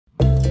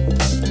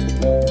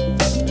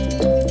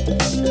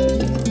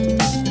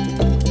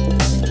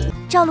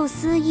赵露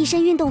思一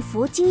身运动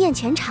服惊艳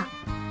全场。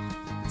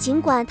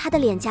尽管她的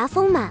脸颊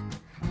丰满，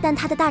但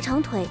她的大长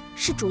腿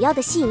是主要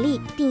的吸引力，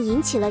并引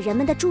起了人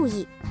们的注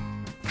意。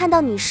看到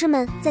女士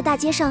们在大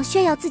街上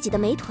炫耀自己的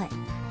美腿，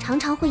常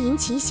常会引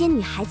起一些女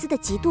孩子的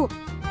嫉妒。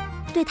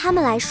对她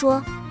们来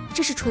说，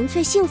这是纯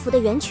粹幸福的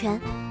源泉，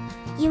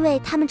因为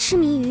她们痴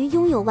迷于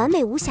拥有完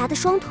美无瑕的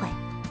双腿。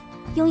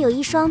拥有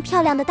一双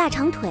漂亮的大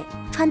长腿，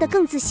穿得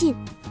更自信，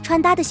穿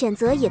搭的选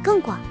择也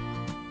更广。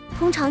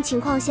通常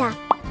情况下，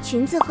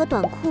裙子和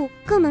短裤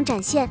更能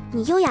展现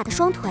你优雅的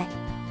双腿。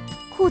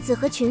裤子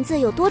和裙子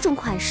有多种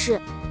款式，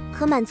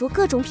可满足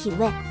各种品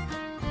味。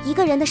一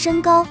个人的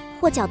身高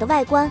或脚的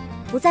外观，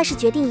不再是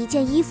决定一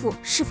件衣服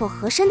是否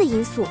合身的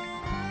因素。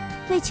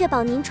为确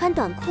保您穿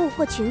短裤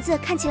或裙子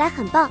看起来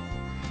很棒，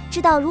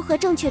知道如何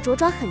正确着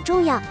装很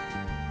重要。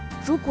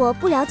如果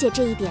不了解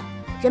这一点，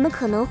人们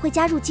可能会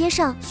加入街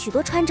上许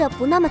多穿着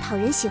不那么讨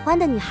人喜欢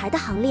的女孩的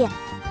行列。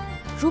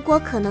如果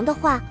可能的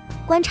话，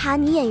观察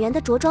女演员的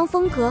着装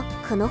风格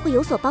可能会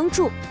有所帮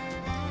助。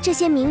这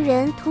些名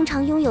人通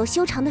常拥有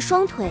修长的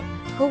双腿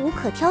和无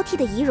可挑剔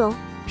的仪容，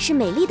是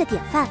美丽的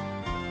典范。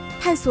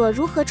探索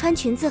如何穿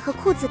裙子和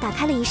裤子，打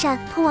开了一扇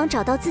通往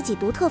找到自己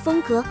独特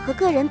风格和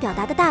个人表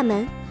达的大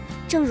门。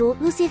正如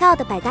Lucy Val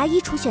的百搭衣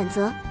橱选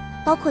择，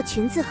包括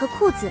裙子和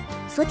裤子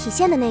所体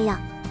现的那样。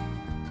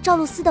赵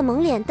露思的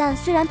萌脸蛋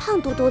虽然胖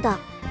嘟嘟的，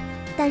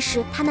但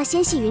是她那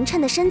纤细匀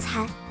称的身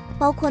材，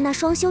包括那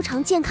双修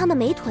长健康的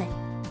美腿，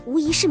无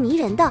疑是迷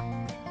人的。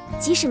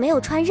即使没有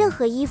穿任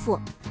何衣服，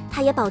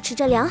她也保持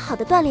着良好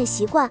的锻炼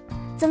习惯，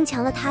增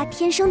强了她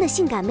天生的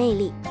性感魅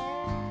力。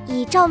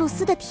以赵露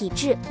思的体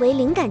质为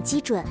灵感基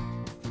准，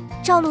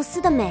赵露思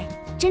的美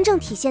真正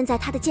体现在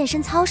她的健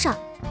身操上。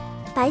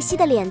白皙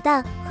的脸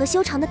蛋和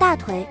修长的大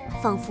腿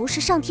仿佛是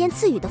上天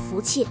赐予的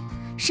福气，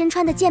身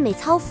穿的健美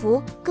操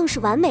服更是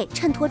完美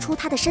衬托出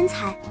她的身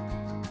材。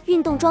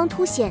运动装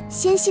凸显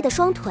纤细的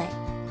双腿。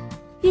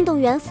运动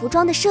员服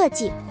装的设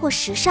计或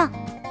时尚。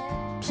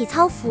体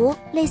操服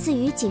类似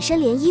于紧身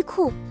连衣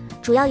裤，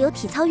主要由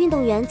体操运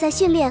动员在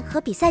训练和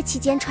比赛期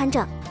间穿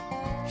着。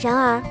然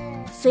而，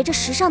随着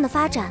时尚的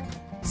发展，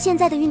现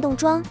在的运动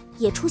装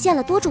也出现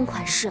了多种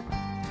款式，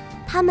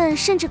它们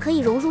甚至可以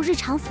融入日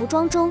常服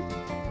装中，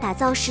打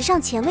造时尚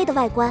前卫的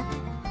外观。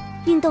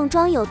运动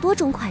装有多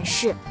种款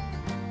式，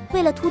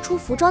为了突出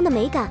服装的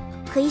美感，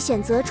可以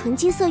选择纯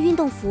金色运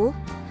动服，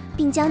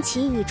并将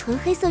其与纯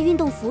黑色运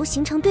动服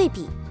形成对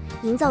比，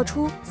营造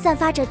出散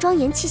发着庄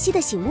严气息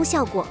的醒目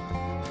效果。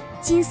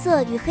金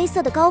色与黑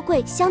色的高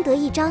贵相得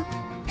益彰，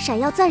闪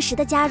耀钻石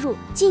的加入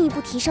进一步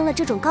提升了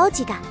这种高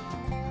级感。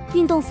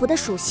运动服的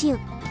属性，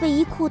卫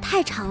衣裤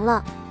太长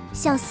了，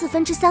像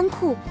3/4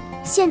裤，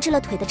限制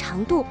了腿的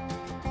长度。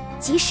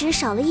即使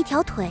少了一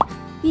条腿，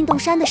运动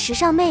衫的时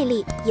尚魅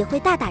力也会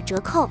大打折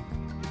扣。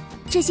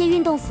这些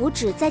运动服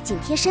旨在紧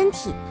贴身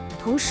体，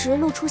同时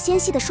露出纤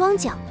细的双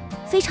脚，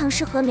非常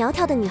适合苗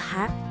条的女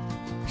孩。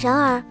然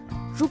而，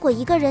如果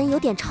一个人有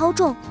点超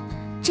重，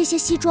这些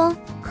西装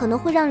可能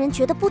会让人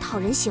觉得不讨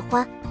人喜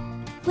欢。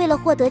为了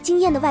获得惊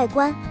艳的外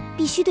观，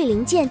必须对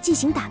零件进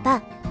行打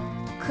扮。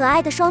可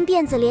爱的双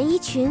辫子连衣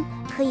裙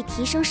可以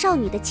提升少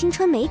女的青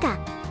春美感。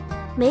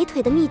美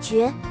腿的秘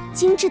诀：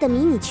精致的迷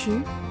你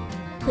裙。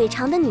腿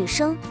长的女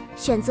生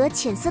选择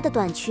浅色的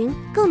短裙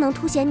更能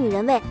凸显女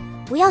人味，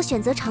不要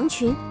选择长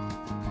裙。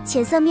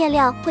浅色面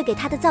料会给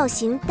她的造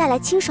型带来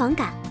清爽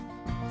感。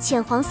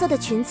浅黄色的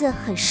裙子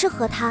很适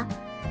合她，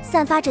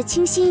散发着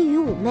清新与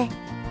妩媚。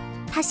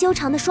她修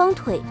长的双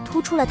腿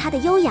突出了她的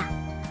优雅，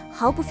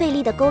毫不费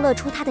力地勾勒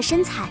出她的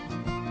身材。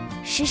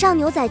时尚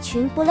牛仔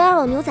裙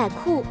Bolero 牛仔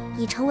裤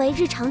已成为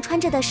日常穿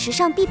着的时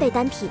尚必备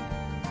单品。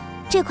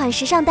这款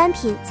时尚单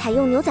品采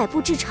用牛仔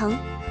布制成，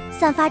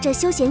散发着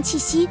休闲气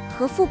息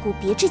和复古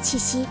别致气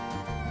息，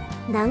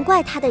难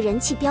怪它的人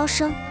气飙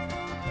升。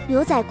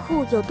牛仔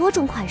裤有多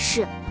种款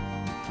式，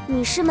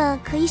女士们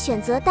可以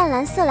选择淡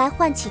蓝色来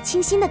唤起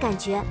清新的感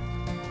觉，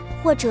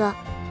或者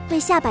为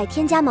下摆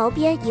添加毛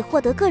边以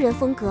获得个人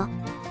风格。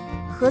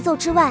合奏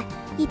之外，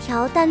一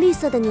条淡绿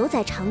色的牛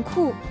仔长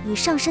裤与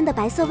上身的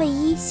白色卫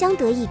衣相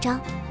得益彰，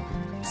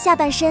下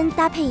半身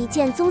搭配一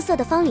件棕色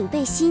的方领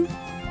背心，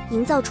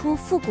营造出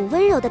复古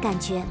温柔的感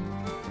觉，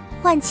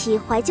唤起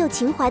怀旧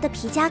情怀的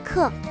皮夹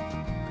克。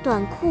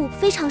短裤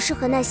非常适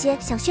合那些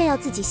想炫耀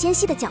自己纤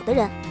细的脚的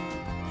人，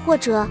或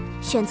者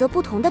选择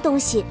不同的东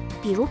西，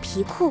比如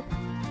皮裤。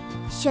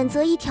选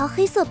择一条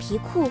黑色皮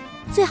裤，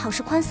最好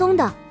是宽松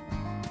的。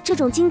这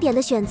种经典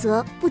的选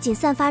择不仅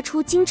散发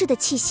出精致的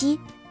气息，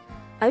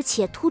而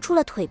且突出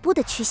了腿部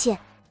的曲线。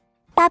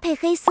搭配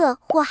黑色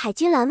或海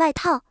军蓝外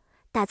套，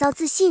打造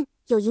自信、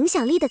有影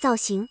响力的造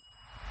型。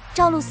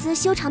赵露思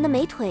修长的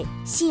美腿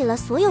吸引了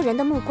所有人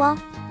的目光，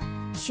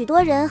许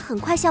多人很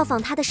快效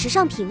仿她的时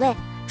尚品味，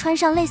穿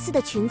上类似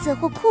的裙子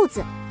或裤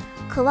子，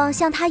渴望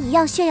像她一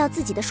样炫耀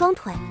自己的双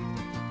腿。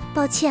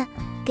抱歉，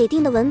给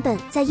定的文本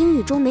在英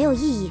语中没有意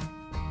义，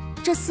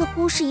这似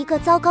乎是一个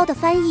糟糕的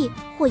翻译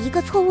或一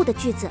个错误的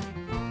句子。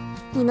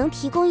你能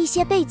提供一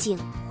些背景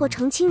或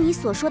澄清你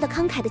所说的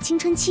慷慨的青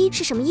春期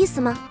是什么意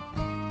思吗？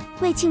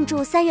为庆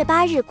祝3月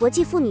8日国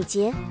际妇女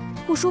节，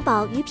护舒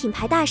宝与品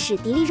牌大使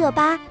迪丽热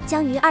巴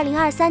将于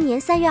2023年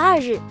3月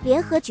2日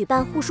联合举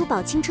办护舒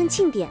宝青春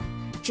庆典，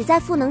旨在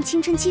赋能青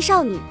春期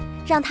少女，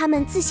让她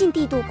们自信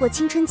地度过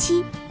青春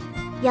期。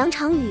杨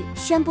长宇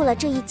宣布了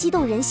这一激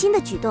动人心的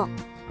举动。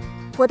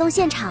活动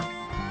现场，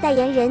代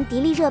言人迪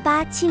丽热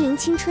巴亲临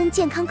青春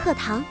健康课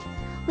堂，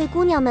为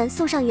姑娘们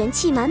送上元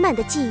气满满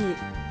的寄语，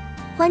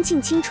欢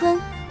庆青春，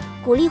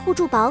鼓励护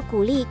舒宝，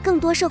鼓励更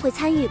多社会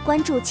参与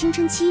关注青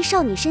春期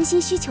少女身心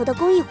需求的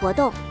公益活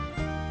动，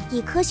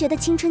以科学的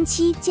青春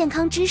期健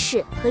康知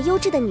识和优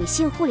质的女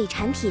性护理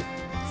产品，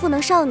赋能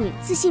少女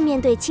自信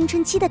面对青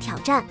春期的挑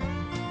战。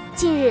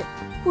近日，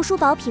护舒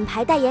宝品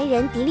牌代言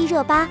人迪丽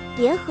热巴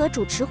联合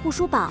主持护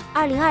舒宝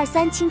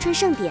2023青春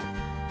盛典，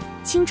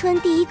青春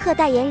第一课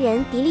代言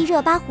人迪丽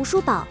热巴护舒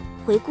宝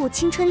回顾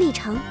青春历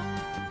程。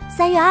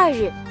3月2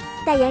日，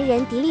代言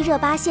人迪丽热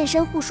巴现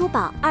身护舒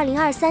宝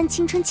2023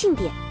青春庆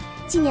典，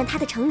纪念她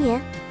的成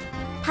年。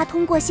她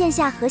通过线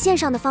下和线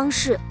上的方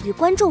式与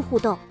观众互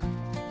动，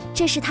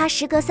这是她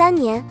时隔3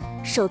年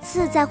首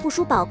次在护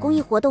舒宝公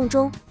益活动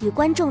中与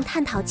观众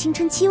探讨青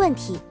春期问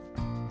题。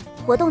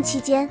活动期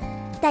间，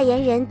代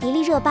言人迪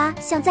丽热巴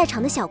向在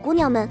场的小姑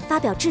娘们发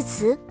表致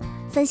辞，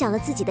分享了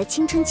自己的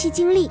青春期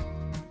经历。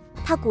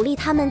她鼓励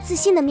她们自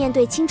信地面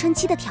对青春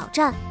期的挑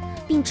战，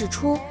并指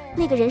出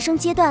那个人生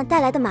阶段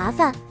带来的麻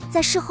烦，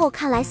在事后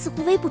看来似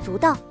乎微不足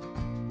道。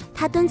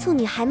她敦促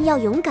女孩们要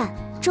勇敢，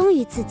忠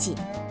于自己。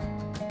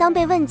当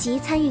被问及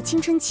参与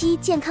青春期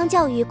健康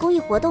教育公益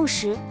活动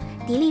时，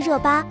迪丽热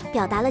巴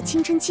表达了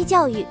青春期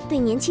教育对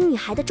年轻女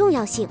孩的重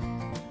要性。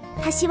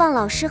她希望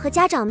老师和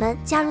家长们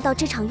加入到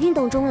这场运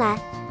动中来，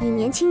与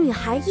年轻女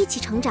孩一起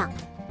成长。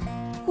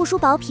护舒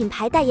宝品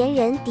牌代言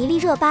人迪丽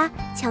热巴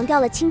强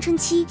调了青春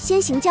期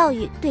先行教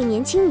育对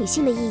年轻女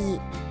性的意义。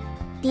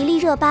迪丽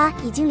热巴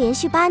已经连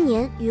续8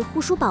年与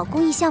护舒宝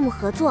公益项目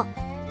合作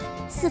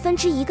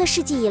，1/4个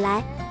世纪以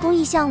来，公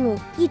益项目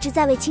一直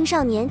在为青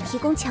少年提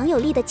供强有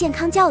力的健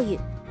康教育。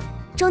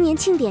周年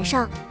庆典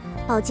上，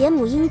宝洁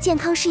母婴健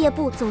康事业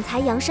部总裁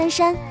杨珊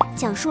珊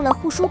讲述了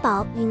护舒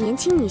宝与年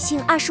轻女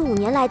性25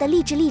年来的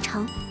励志历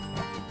程。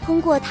通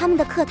过他们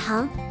的课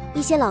堂，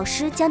一些老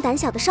师将胆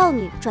小的少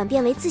女转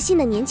变为自信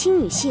的年轻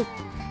女性，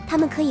她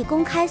们可以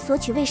公开索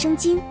取卫生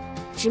巾，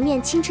直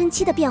面青春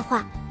期的变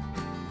化。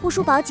护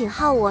舒宝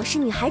我是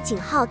女孩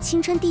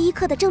青春第一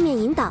课的正面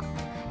引导，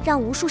让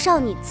无数少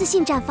女自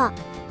信绽放。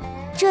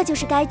这就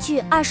是该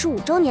剧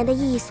25周年的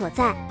意义所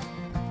在。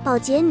宝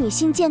洁女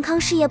性健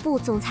康事业部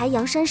总裁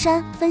杨珊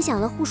珊分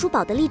享了护舒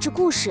宝的励志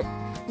故事，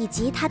以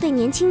及她对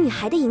年轻女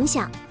孩的影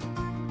响。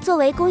作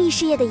为公益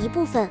事业的一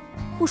部分，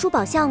护舒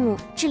宝项目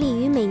致力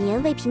于每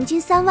年为平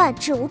均3万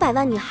至500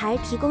万女孩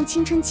提供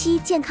青春期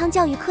健康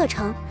教育课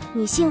程、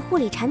女性护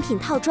理产品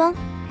套装、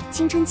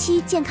青春期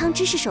健康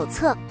知识手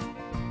册。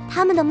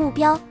他们的目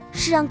标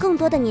是让更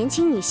多的年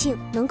轻女性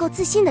能够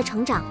自信地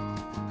成长。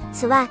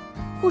此外，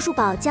护舒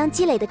宝将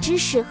积累的知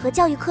识和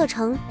教育课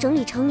程整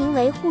理成名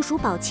为护舒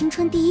宝青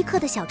春第一课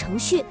的小程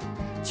序，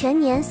全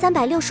年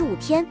365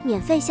天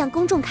免费向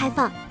公众开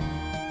放。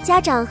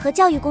家长和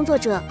教育工作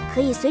者可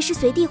以随时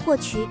随地获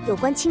取有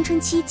关青春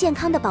期健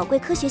康的宝贵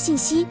科学信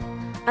息，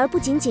而不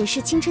仅仅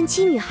是青春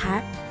期女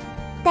孩。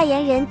代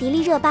言人迪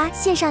丽热巴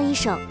献上一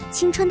首《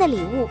青春的礼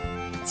物》，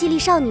激励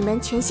少女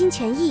们全心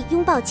全意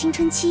拥抱青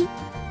春期。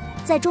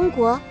在中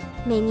国，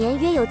每年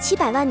约有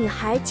700万女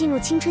孩进入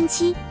青春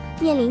期，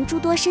面临诸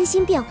多身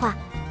心变化。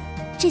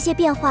这些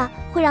变化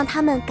会让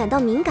她们感到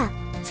敏感、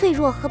脆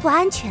弱和不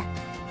安全。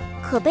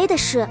可悲的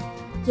是，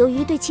由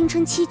于对青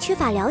春期缺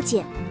乏了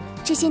解，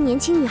这些年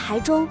轻女孩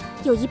中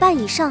有1半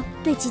以上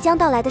对即将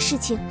到来的事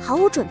情毫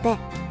无准备。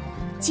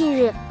近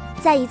日，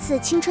在一次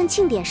青春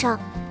庆典上，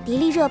迪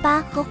丽热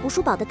巴和护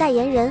舒宝的代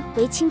言人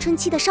为青春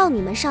期的少女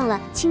们上了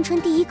青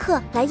春第一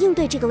课来应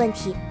对这个问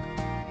题。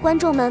观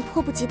众们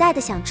迫不及待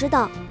地想知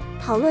道，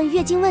讨论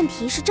月经问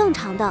题是正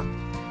常的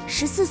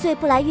，14岁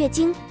不来月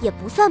经也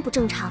不算不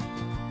正常。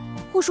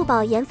护舒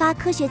宝研发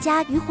科学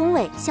家于宏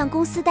伟向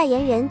公司代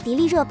言人迪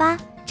丽热巴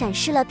展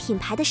示了品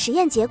牌的实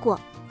验结果。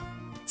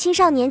青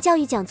少年教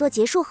育讲座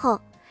结束后，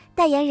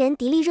代言人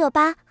迪丽热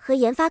巴和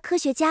研发科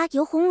学家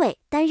尤宏伟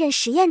担任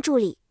实验助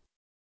理，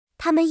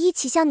他们一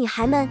起向女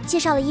孩们介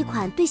绍了一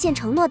款兑现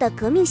承诺的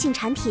革命性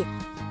产品。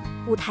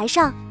舞台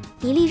上，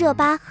迪丽热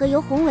巴和尤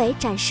宏伟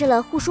展示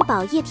了护舒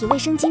宝液体卫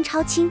生巾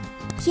超轻、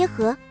贴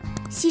合、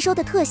吸收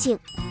的特性，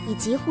以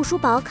及护舒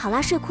宝考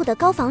拉睡裤的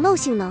高防漏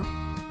性能。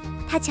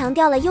他强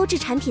调了优质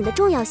产品的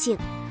重要性，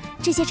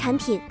这些产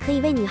品可以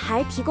为女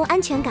孩提供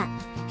安全感，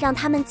让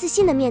她们自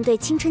信地面对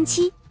青春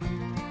期。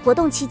活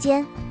动期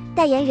间，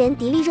代言人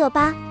迪丽热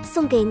巴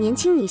送给年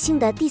轻女性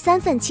的第3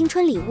份青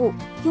春礼物，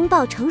拥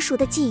抱成熟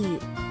的寄语。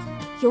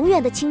永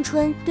远的青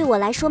春对我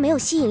来说没有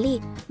吸引力，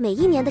每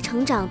一年的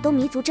成长都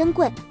弥足珍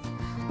贵。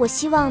我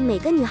希望每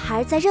个女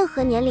孩在任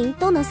何年龄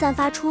都能散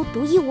发出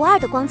独一无二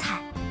的光彩。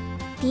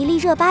迪丽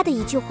热巴的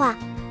一句话，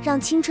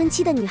让青春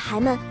期的女孩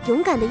们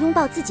勇敢地拥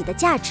抱自己的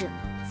价值，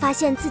发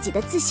现自己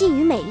的自信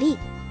与美丽。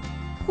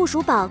护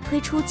舒宝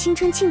推出青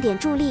春庆典，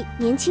助力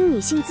年轻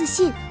女性自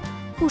信。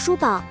护舒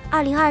宝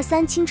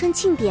2023青春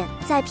庆典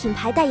在品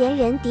牌代言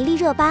人迪丽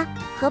热巴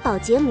和宝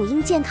洁母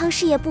婴健康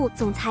事业部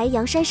总裁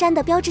杨珊珊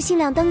的标志性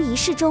亮灯仪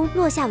式中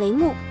落下帷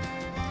幕。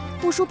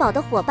护舒宝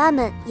的伙伴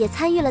们也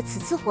参与了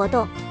此次活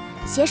动，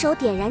携手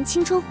点燃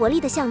青春活力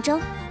的象征。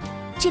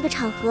这个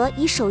场合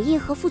以手印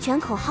和复权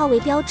口号为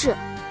标志：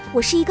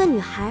我是一个女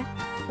孩，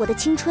我的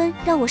青春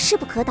让我势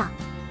不可挡。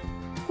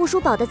护舒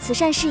宝的慈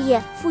善事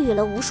业赋予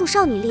了无数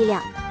少女力量，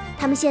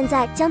她们现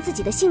在将自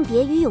己的性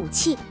别与勇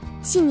气、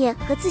信念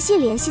和自信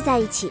联系在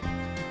一起。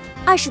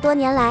20多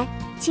年来，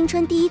青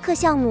春第一课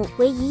项目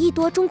为1亿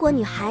多中国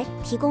女孩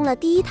提供了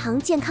第一堂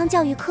健康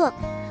教育课、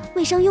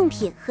卫生用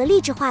品和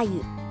励志话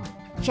语。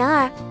然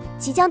而，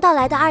即将到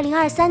来的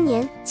2023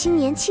年青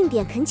年庆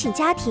典恳请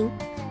家庭、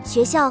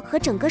学校和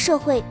整个社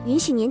会允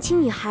许年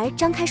轻女孩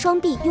张开双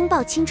臂拥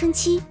抱青春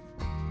期。